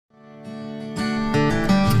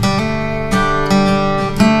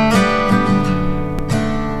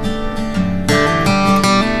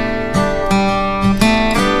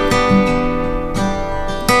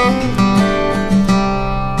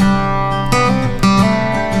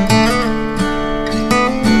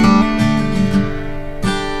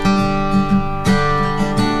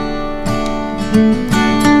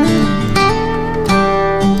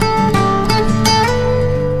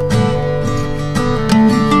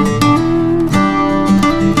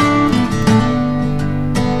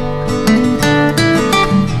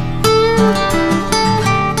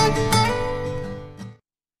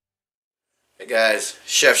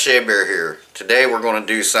Chef Shea Bear here. Today we're going to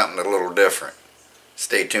do something a little different.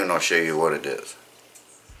 Stay tuned, I'll show you what it is.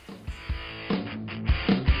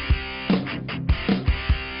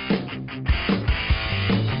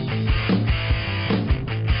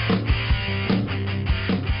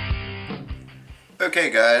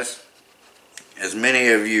 Okay guys, as many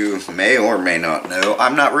of you may or may not know,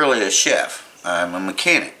 I'm not really a chef. I'm a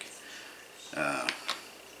mechanic.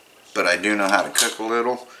 But I do know how to cook a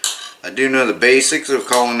little. I do know the basics of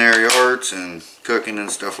culinary arts and cooking and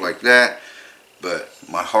stuff like that, but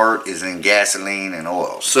my heart is in gasoline and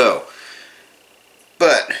oil.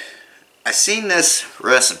 But I seen this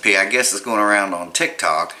recipe, I guess it's going around on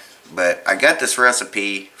TikTok, but I got this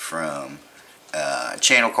recipe from a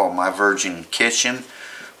channel called My Virgin Kitchen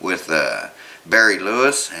with Barry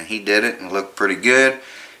Lewis, and he did it and looked pretty good.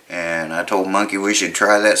 And I told Monkey we should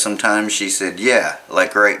try that sometime. She said, yeah,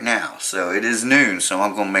 like right now. So it is noon, so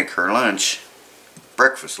I'm going to make her lunch,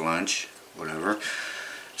 breakfast lunch, whatever.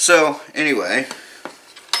 So anyway,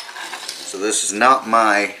 so this is not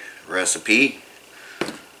my recipe.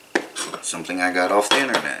 Something I got off the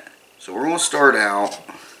internet. So we're going to start out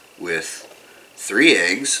with 3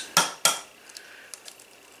 eggs.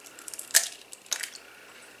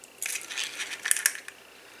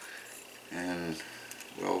 And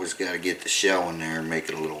we always got to get the shell in there and make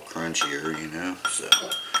it a little crunchier, you know. So,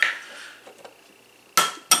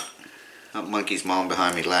 Monkey's mom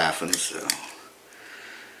behind me laughing. So,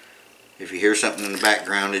 if you hear something in the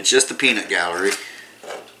background, it's just the peanut gallery.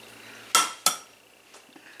 What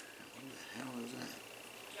the hell is that?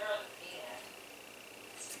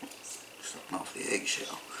 Something off the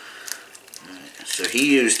eggshell. Alright, so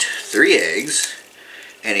he used 3 eggs,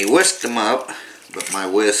 and he whisked them up, but my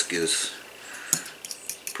whisk is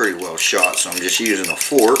pretty well shot, so I'm just using a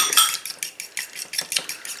fork.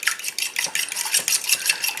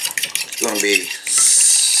 It's going to be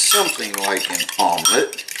something like an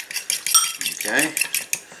omelet. Okay,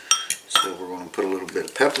 so we're going to put a little bit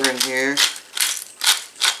of pepper in here.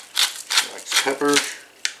 Black pepper,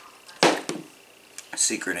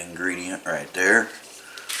 secret ingredient right there,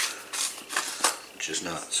 which is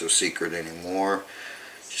not so secret anymore.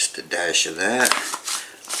 Just a dash of that.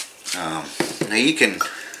 Now you can,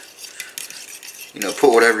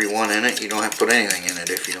 put whatever you want in it. You don't have to put anything in it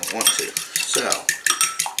if you don't want to. So,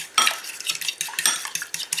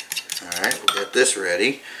 alright, we got this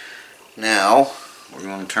ready. Now, we're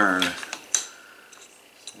going to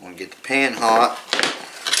get the pan hot.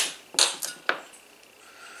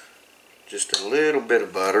 Just a little bit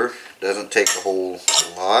of butter. Doesn't take a whole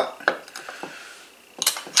lot.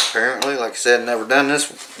 Apparently, like I said, never done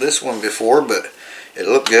this one before, but it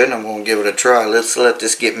looked good and I'm going to give it a try. Let's let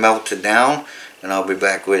this get melted down and I'll be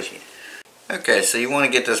back with you. Okay, so you want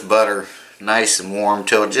to get this butter nice and warm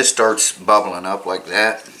till it just starts bubbling up like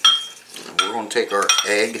that. We're going to take our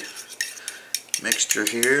egg mixture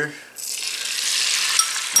here.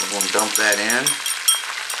 We're going to dump that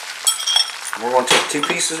in. We're going to take 2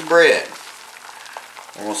 pieces of bread.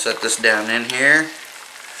 We're going to set this down in here.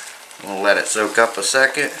 I'm going to let it soak up a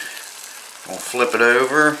second. I'm going to flip it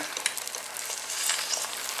over.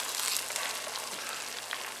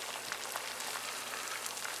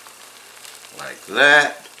 Like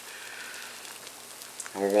that.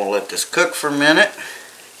 And we're going to let this cook for a minute.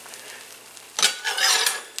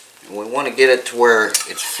 And we want to get it to where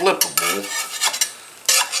it's flippable.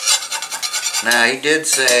 Now he did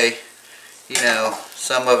say,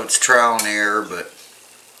 some of it's trial and error, but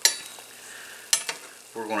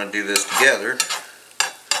we're going to do this together.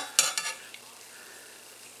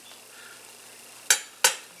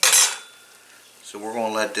 So we're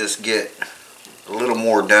going to let this get a little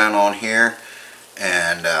more done on here,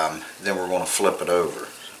 and then we're going to flip it over.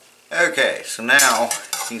 Okay, so now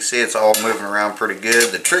you can see it's all moving around pretty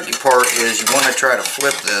good. The tricky part is you want to try to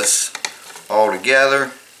flip this all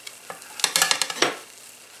together.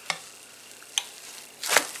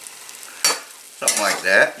 Something like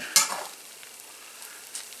that.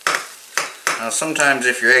 Now sometimes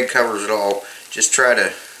if your egg covers it all, just try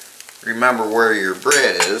to remember where your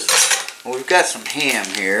bread is. Well, we've got some ham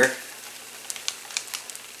here.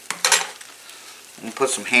 I'm going to put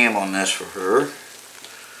some ham on this for her.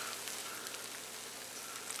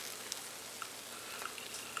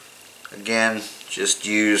 Again, just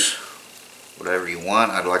use whatever you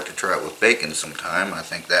want. I'd like to try it with bacon sometime. I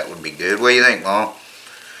think that would be good. What do you think, Mom?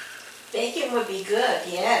 Bacon would be good,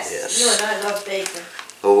 yes. You and I love bacon.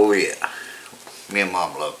 Oh yeah. Me and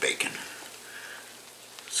Mom love bacon.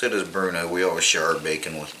 So does Bruno. We always share our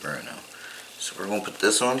bacon with Bruno. So we're going to put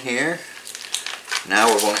this on here. Now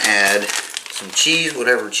we're going to add some cheese,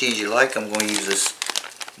 whatever cheese you like. I'm going to use this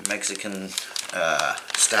Mexican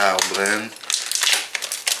style blend.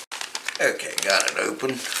 Okay, got it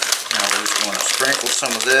open. Now we're just going to sprinkle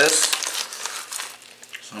some of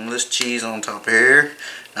this cheese on top of here.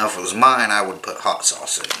 Now if it was mine, I would put hot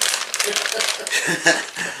sauce in it.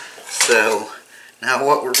 So now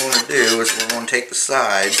what we're going to do is we're going to take the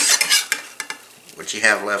sides, what you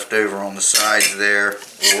have left over on the sides there,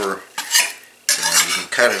 or you can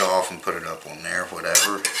cut it off and put it up on there,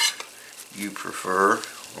 whatever you prefer.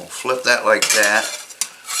 We'll flip that like that.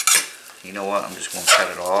 You know what, I'm just going to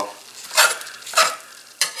cut it off.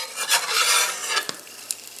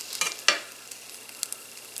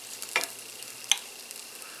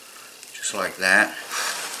 Just like that.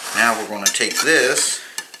 Now we're going to take this,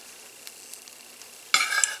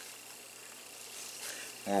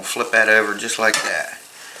 and we'll flip that over just like that.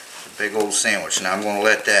 A big old sandwich. Now I'm going to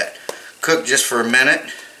let that cook just for a minute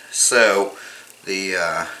so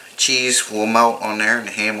the cheese will melt on there and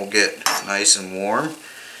the ham will get nice and warm.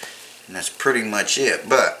 And that's pretty much it.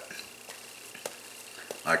 But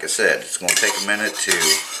like I said, it's going to take a minute to...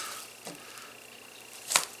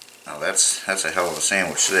 Oh, that's a hell of a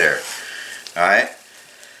sandwich there. Alright.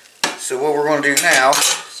 So what we're going to do now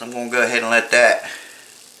is I'm going to go ahead and let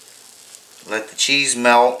the cheese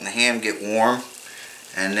melt and the ham get warm,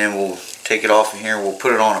 and then we'll take it off of here, we'll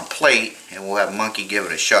put it on a plate, and we'll have Monkey give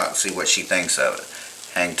it a shot and see what she thinks of it.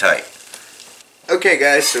 Hang tight. Okay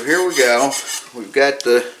guys, so here we go. We've got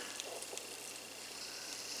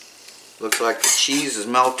looks like the cheese is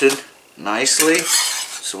melted nicely.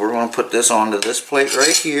 So we're going to put this onto this plate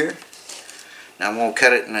right here. Now I'm going to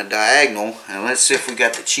cut it in a diagonal, and let's see if we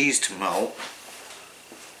got the cheese to melt.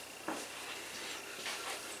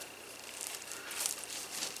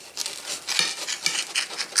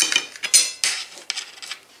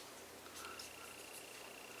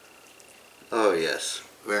 Oh yes,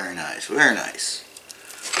 very nice, very nice.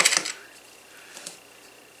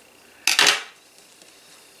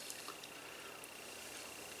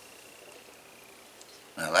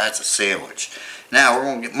 Now that's a sandwich. Now we're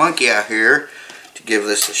going to get Monkey out here to give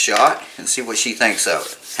this a shot and see what she thinks of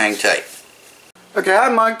it. Hang tight. Okay, hi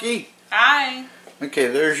Monkey. Hi. Okay,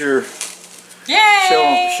 there's your...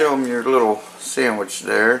 Yay! Show them your little sandwich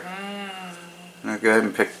there. Now go ahead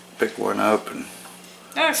and pick one up. And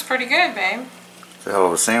That looks pretty good, babe. it's a hell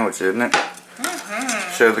of a sandwich, isn't it?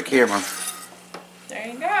 Show the camera. There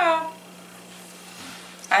you go.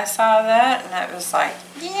 I saw that and it was like,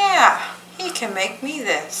 yeah, he can make me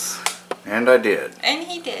this. And I did. And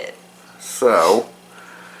he did. So,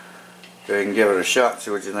 go ahead and give it a shot,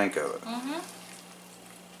 see what you think of it.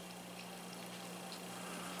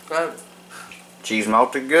 Good. Cheese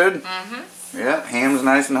melted good? Yeah, ham's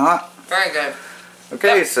nice and hot. Very good.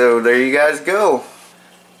 Okay, Yep. so there you guys go.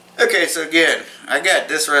 Okay, so again, I got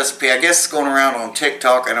this recipe. I guess it's going around on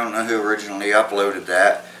TikTok. I don't know who originally uploaded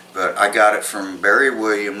that, but I got it from Barry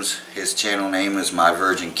Williams. His channel name is My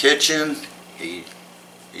Virgin Kitchen. He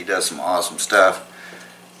does some awesome stuff.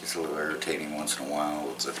 It's a little irritating once in a while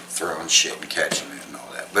with the throwing shit and catching it and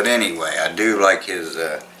all that. But anyway, I do like his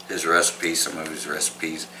recipes, some of his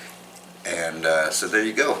recipes. And so there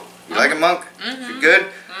you go. You like it, Monk? You good?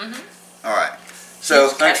 Alright. So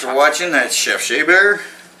thanks for watching. That's Chef Shea Bear.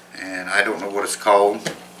 And I don't know what it's called.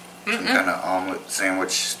 Some kind of omelet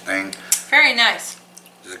sandwich thing. Very nice.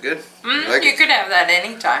 Is it good? You could have that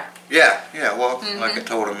anytime. Yeah, well, like I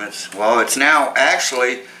told him, it's now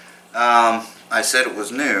actually, I said it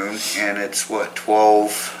was noon, and it's what,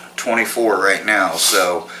 12:24 right now,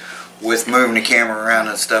 so with moving the camera around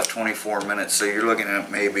and stuff, 24 minutes, so you're looking at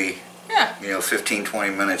maybe,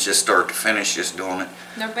 15-20 minutes just start to finish, just doing it.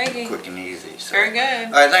 No biggie. Quick and easy. So. Very good.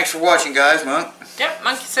 Alright, thanks for watching, guys. Monk. Yep,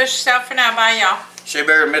 Monkey says yourself for now. Bye, y'all. Shea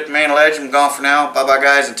Bear, Myth, the Man, Legend, gone for now. Bye-bye,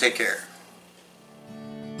 guys, and take care.